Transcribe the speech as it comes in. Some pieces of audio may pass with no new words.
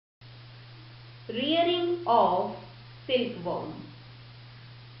Rearing of silkworm.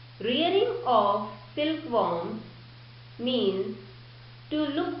 Rearing of silkworms means to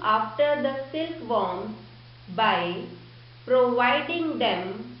look after the silkworms by providing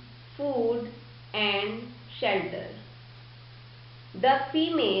them food and shelter. The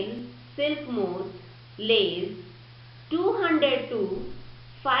female silk moth lays 200 to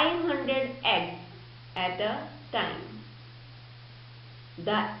 500 eggs at a time.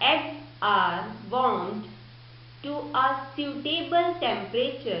 The eggs are warmed to a suitable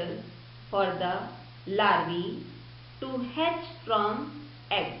temperature for the larvae to hatch from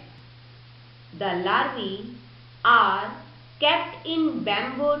eggs. The larvae are kept in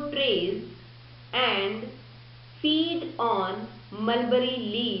bamboo trays and feed on mulberry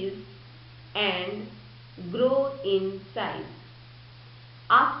leaves and grow in size.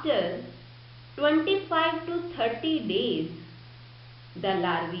 After 25 to 30 days, the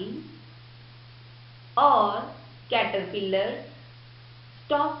larvae or caterpillars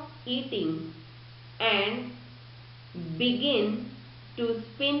stop eating and begin to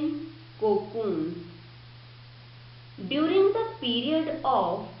spin cocoons. During the period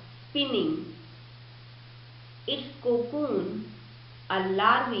of spinning its cocoon, a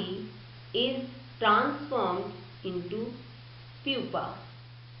larvae is transformed into pupa.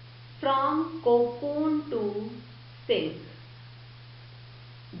 From cocoon to silk.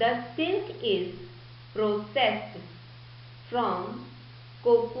 The silk is processed from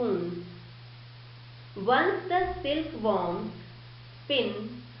cocoons. Once the silkworms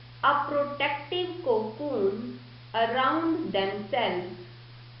spin a protective cocoon around themselves,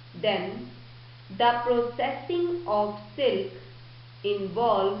 then the processing of silk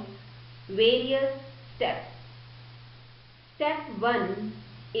involves various steps. Step 1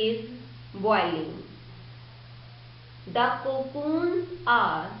 is boiling. The cocoons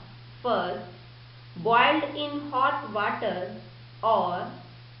are first boiled in hot water or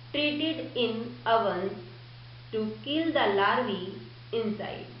treated in ovens to kill the larvae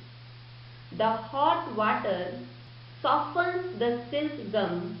inside. The hot water softens the silk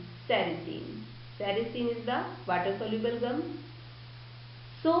gum sericin. Sericin is the water soluble gum,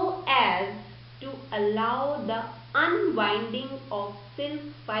 so as to allow the unwinding of silk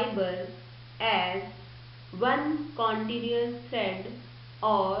fiber as one continuous thread,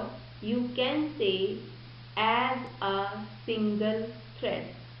 or you can say as a single thread.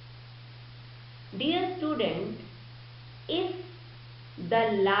 Dear student, if the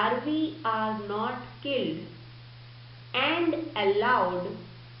larvae are not killed and allowed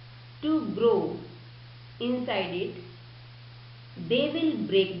to grow inside it, they will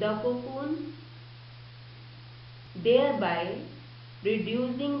break the cocoon, thereby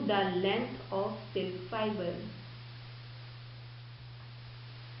reducing the length of silk fiber.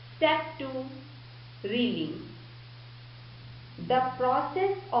 Step 2. Reeling. The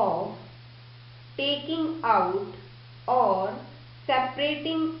process of taking out or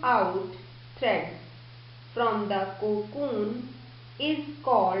separating out threads from the cocoon is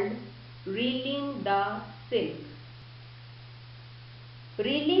called reeling the silk.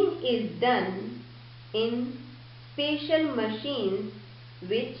 Reeling is done in special machines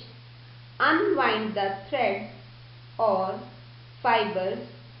which unwind the threads or fibers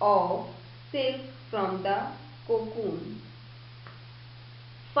of silk from the cocoon.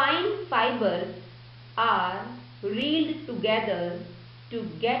 Fine fibers are reeled together to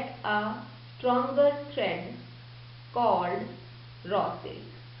get a stronger thread called raw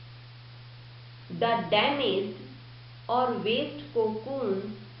silk. The damaged or waste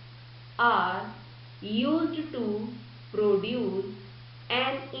cocoons are used to produce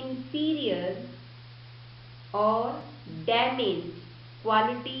an inferior or damaged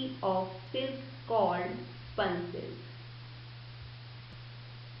quality of silk called spun silk.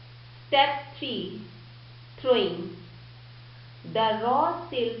 Step 3. Throwing. The raw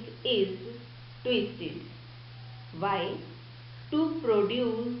silk is twisted. Why? To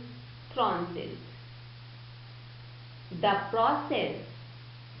produce thrown silk. The process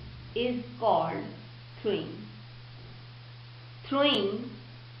is called throwing. Throwing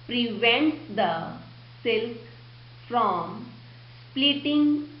prevents the silk from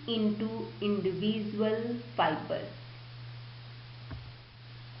splitting into individual fibers.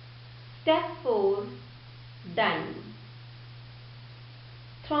 Step 4. Dyeing.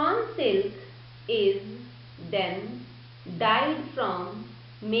 Thrown silk is then dyed from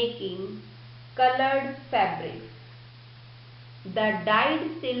making colored fabrics. The dyed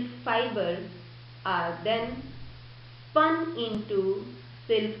silk fibers are then spun into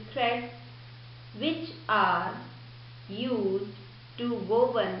silk threads which are used to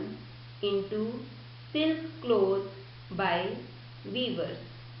woven into silk cloth by weavers.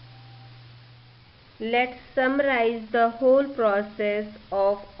 Let's summarize the whole process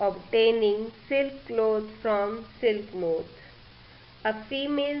of obtaining silk cloth from silk moth. A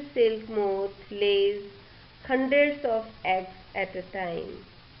female silk moth lays hundreds of eggs at a time.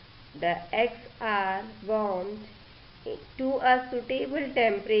 The eggs are warmed to a suitable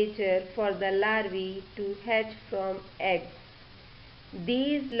temperature for the larvae to hatch from eggs.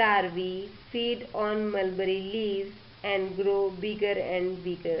 These larvae feed on mulberry leaves and grow bigger and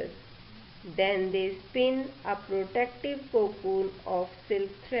bigger. Then they spin a protective cocoon of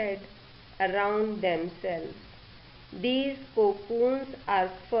silk thread around themselves. These cocoons are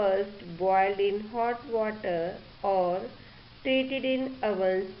first boiled in hot water or treated in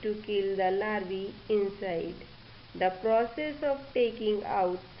ovens to kill the larvae inside. The process of taking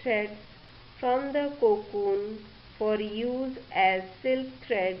out threads from the cocoon for use as silk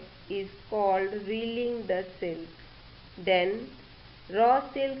thread is called reeling the silk. Then raw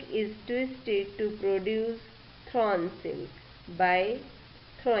silk is twisted to produce thrown silk by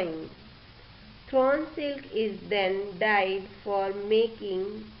throwing. Thrown silk is then dyed for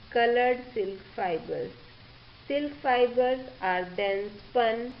making colored silk fibers. Silk fibers are then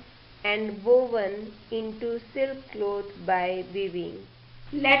spun and woven into silk cloth by weaving.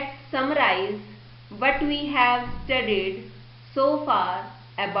 Let's summarize what we have studied so far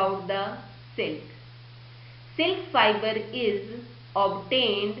about the silk. Silk fiber is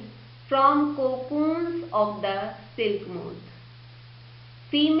obtained from cocoons of the silk moth.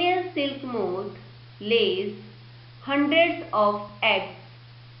 Female silk moth lays hundreds of eggs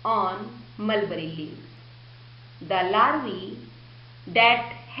on mulberry leaves. The larvae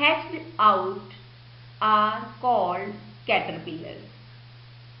that hatched out are called caterpillars.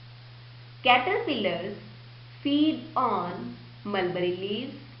 Caterpillars feed on mulberry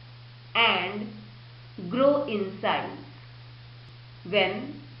leaves and grow in size.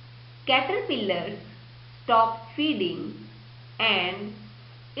 When caterpillars stop feeding and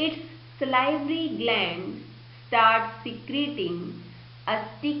its salivary gland starts secreting a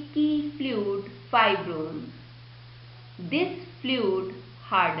sticky fluid fibrone, this fluid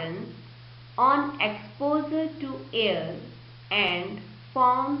hardens on exposure to air and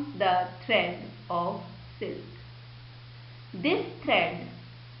forms the thread of silk. This thread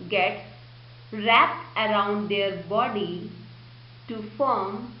gets wrapped around their body to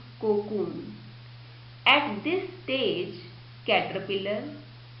form cocoon. At this stage, caterpillar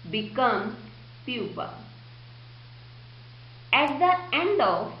becomes pupa. At the end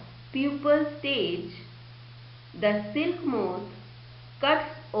of pupal stage, the silk moth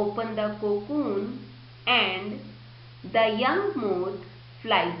cuts open the cocoon and the young moth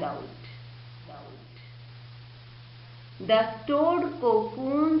flies out. The stored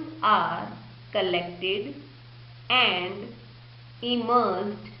cocoons are collected and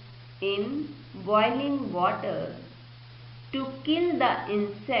immersed in boiling water to kill the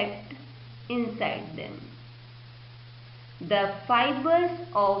insect inside them. The fibers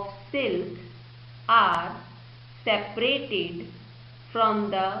of silk are separated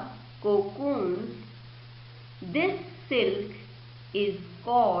from the cocoons. This silk is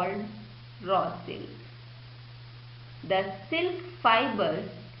called raw silk. The silk fibers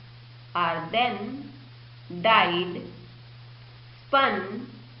are then dyed, spun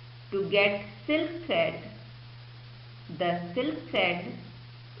to get silk thread. The silk thread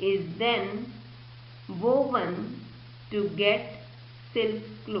is then woven to get silk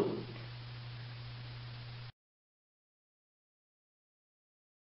cloth.